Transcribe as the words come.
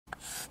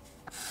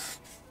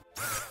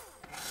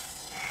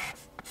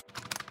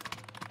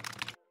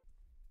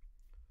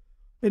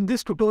In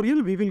this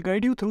tutorial, we will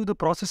guide you through the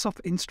process of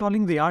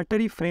installing the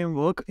Artery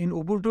framework in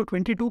Ubuntu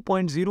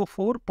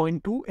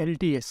 22.04.2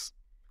 LTS.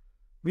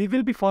 We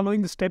will be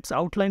following the steps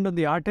outlined on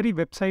the Artery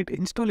website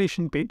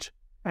installation page,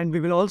 and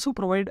we will also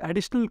provide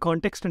additional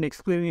context and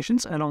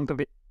explanations along the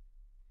way.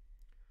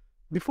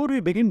 Before we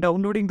begin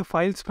downloading the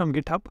files from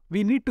GitHub,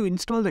 we need to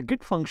install the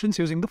Git functions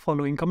using the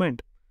following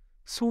command: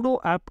 sudo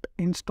apt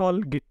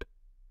install git.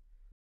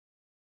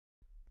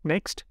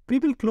 Next, we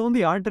will clone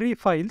the Artery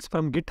files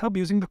from GitHub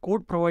using the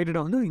code provided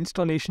on the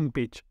installation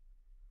page.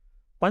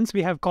 Once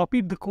we have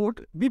copied the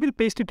code, we will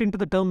paste it into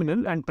the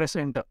terminal and press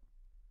enter.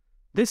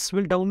 This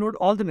will download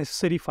all the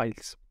necessary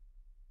files.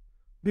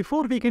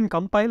 Before we can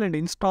compile and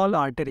install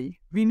Artery,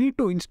 we need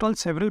to install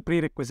several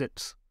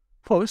prerequisites.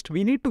 First,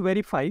 we need to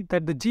verify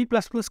that the G++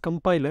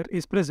 compiler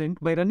is present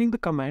by running the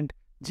command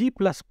g++--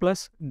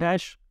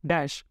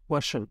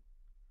 version.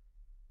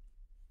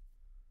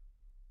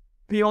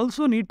 We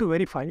also need to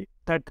verify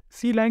that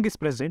clang is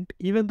present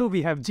even though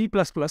we have G++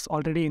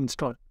 already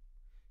installed.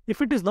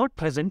 If it is not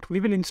present, we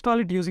will install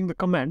it using the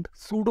command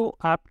sudo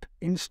apt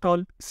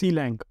install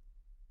clang.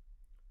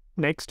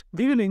 Next,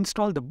 we will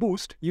install the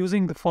boost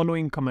using the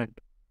following command: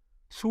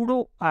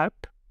 sudo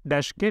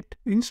apt-get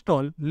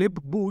install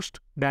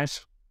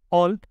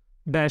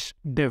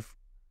libboost-all-dev.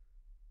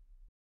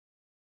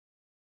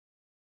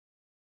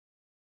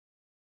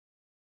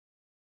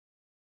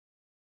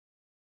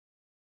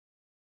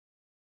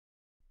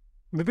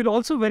 We will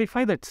also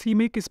verify that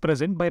cmake is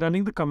present by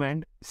running the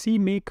command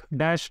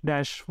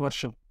cmake---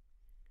 version.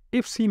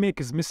 If cmake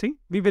is missing,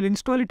 we will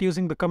install it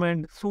using the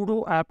command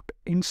sudo apt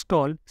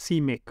install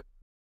cmake.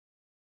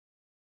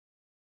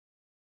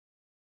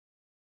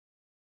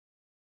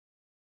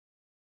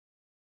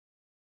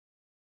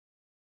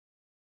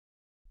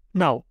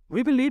 Now,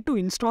 we will need to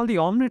install the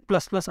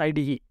Omnet++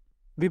 IDE.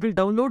 We will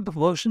download the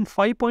version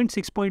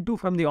 5.6.2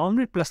 from the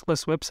Omnet++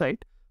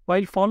 website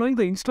while following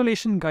the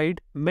installation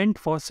guide meant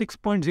for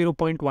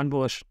 6.0.1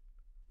 version.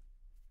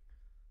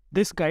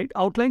 This guide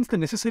outlines the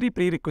necessary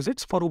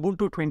prerequisites for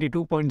Ubuntu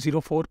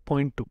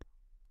 22.04.2.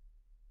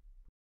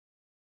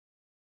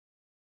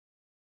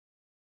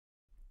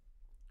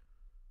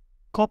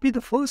 Copy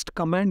the first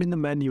command in the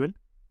manual,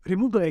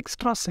 remove the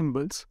extra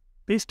symbols,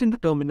 paste in the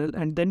terminal,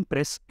 and then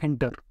press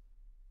enter.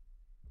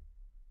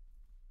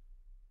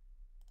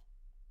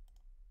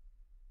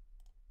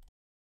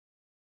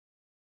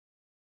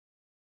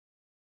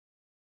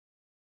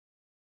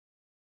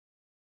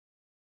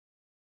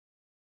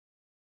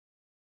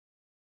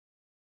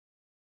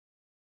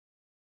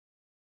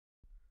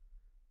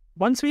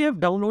 Once we have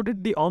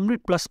downloaded the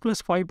Omnet++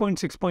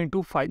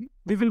 5.6.2 file,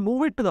 we will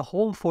move it to the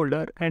home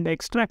folder and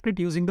extract it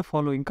using the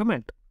following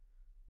command: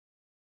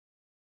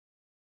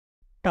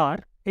 tar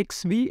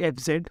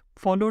xvfz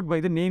followed by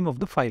the name of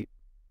the file.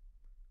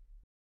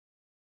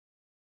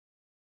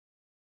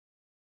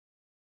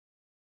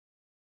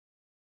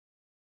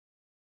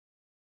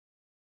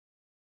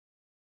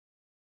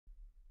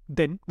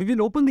 Then we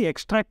will open the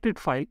extracted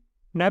file,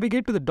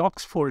 navigate to the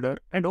docs folder,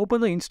 and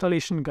open the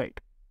installation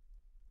guide.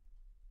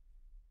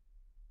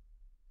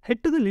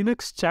 Head to the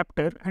Linux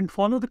chapter and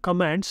follow the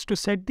commands to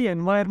set the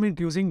environment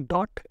using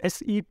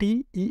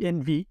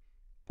 .setenv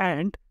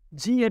and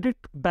gedit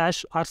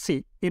bash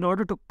rc in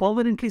order to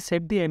permanently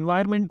set the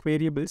environment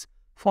variables,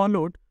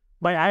 followed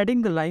by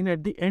adding the line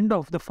at the end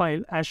of the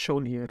file as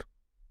shown here.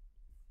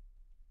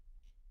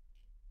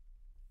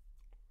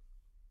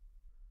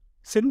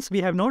 Since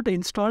we have not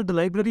installed the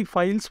library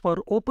files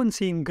for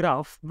OpenScene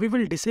Graph, we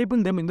will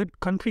disable them in the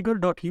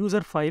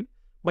configure.user file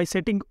by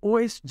setting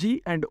osg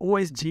and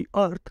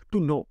osgearth to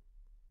no.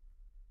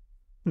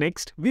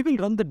 Next, we will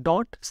run the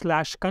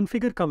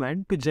 ./configure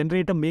command to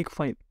generate a make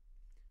file.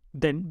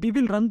 Then we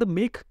will run the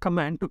make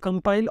command to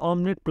compile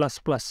Omnet++.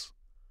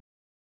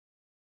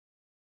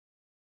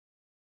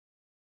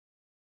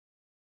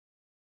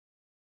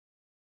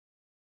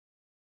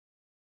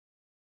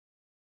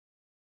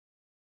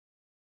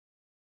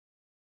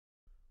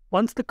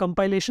 Once the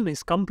compilation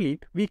is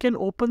complete, we can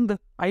open the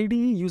IDE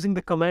using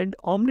the command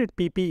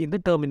omnetpp in the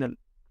terminal.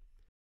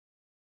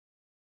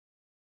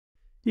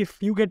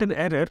 If you get an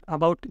error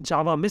about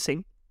Java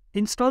missing,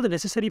 install the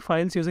necessary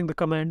files using the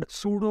command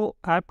sudo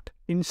apt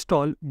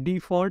install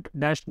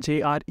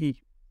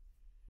default-jre.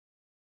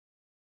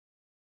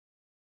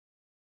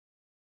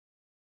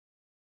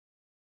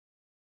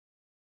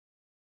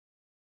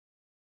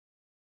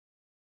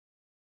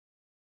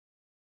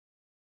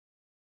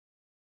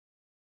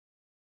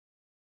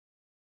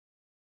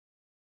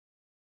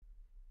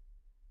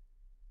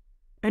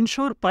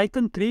 Ensure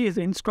Python 3 is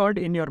installed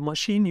in your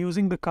machine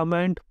using the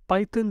command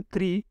python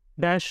 3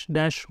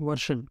 ----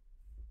 version.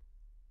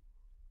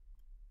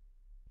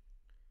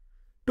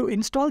 To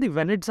install the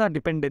Venetza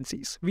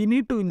dependencies, we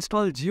need to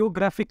install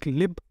geographic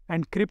lib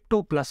and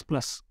crypto++.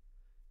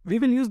 We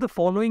will use the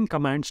following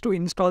commands to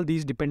install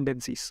these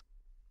dependencies: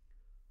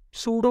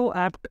 sudo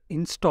apt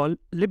install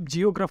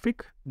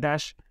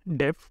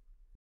libgeographic-dev,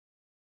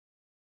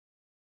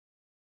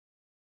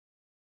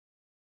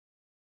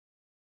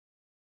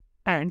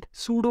 and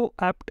sudo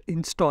apt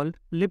install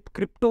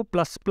libcrypto ++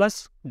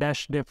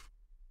 -dev.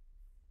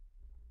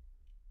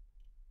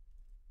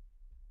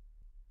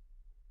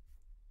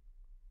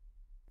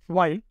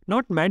 While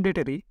not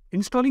mandatory,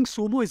 installing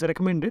sumo is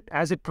recommended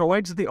as it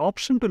provides the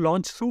option to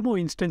launch sumo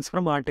instance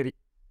from Artery.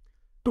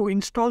 To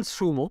install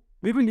sumo,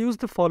 we will use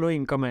the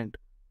following command: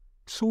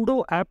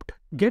 sudo apt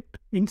get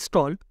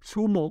install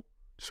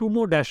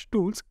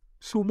sumo-tools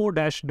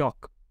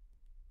sumo-doc.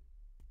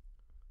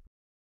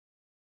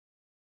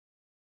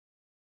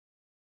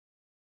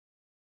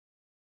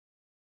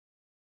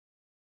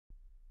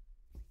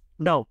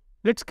 Now,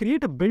 let's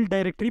create a build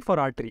directory for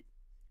Artery.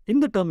 In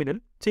the terminal,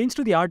 change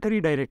to the Artery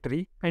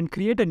directory and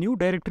create a new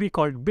directory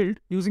called build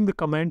using the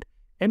command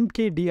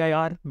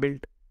mkdir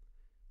build.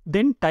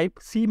 Then type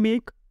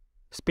cmake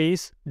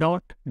space ...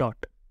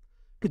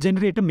 to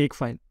generate a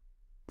makefile.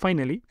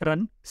 Finally,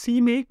 run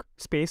cmake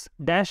space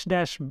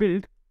 --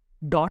 build ...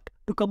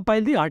 to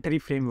compile the Artery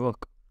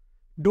framework.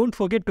 Don't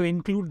forget to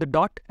include the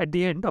dot at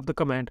the end of the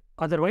command,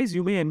 otherwise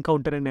you may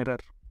encounter an error.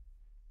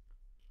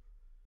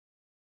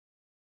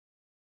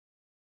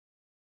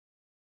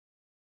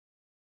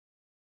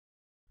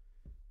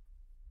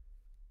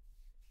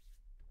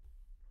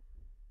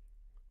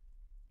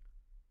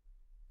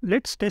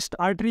 Let's test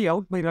Artery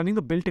out by running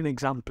a built-in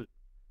example.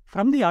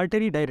 From the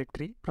Artery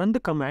directory, run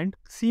the command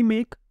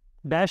cmake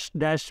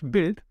 --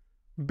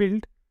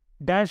 build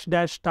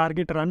 --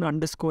 target run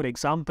 _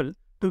 example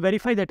to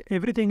verify that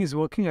everything is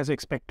working as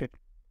expected.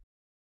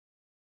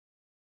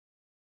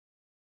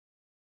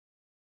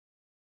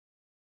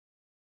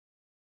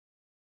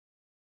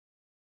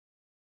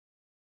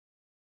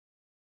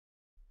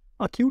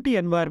 A Qt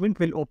environment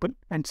will open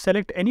and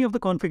select any of the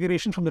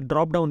configuration from the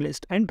drop-down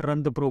list and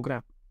run the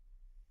program.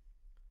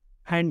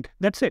 And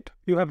that's it.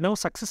 You have now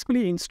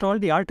successfully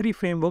installed the Artery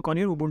framework on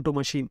your Ubuntu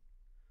machine.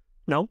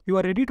 Now you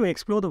are ready to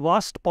explore the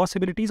vast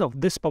possibilities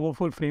of this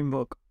powerful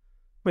framework.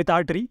 With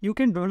Artery, you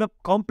can develop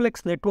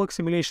complex network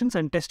simulations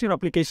and test your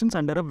applications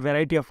under a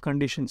variety of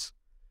conditions.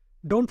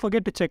 Don't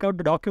forget to check out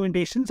the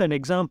documentations and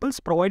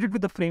examples provided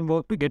with the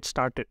framework to get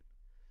started.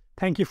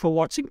 Thank you for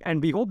watching,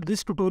 and we hope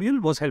this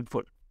tutorial was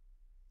helpful.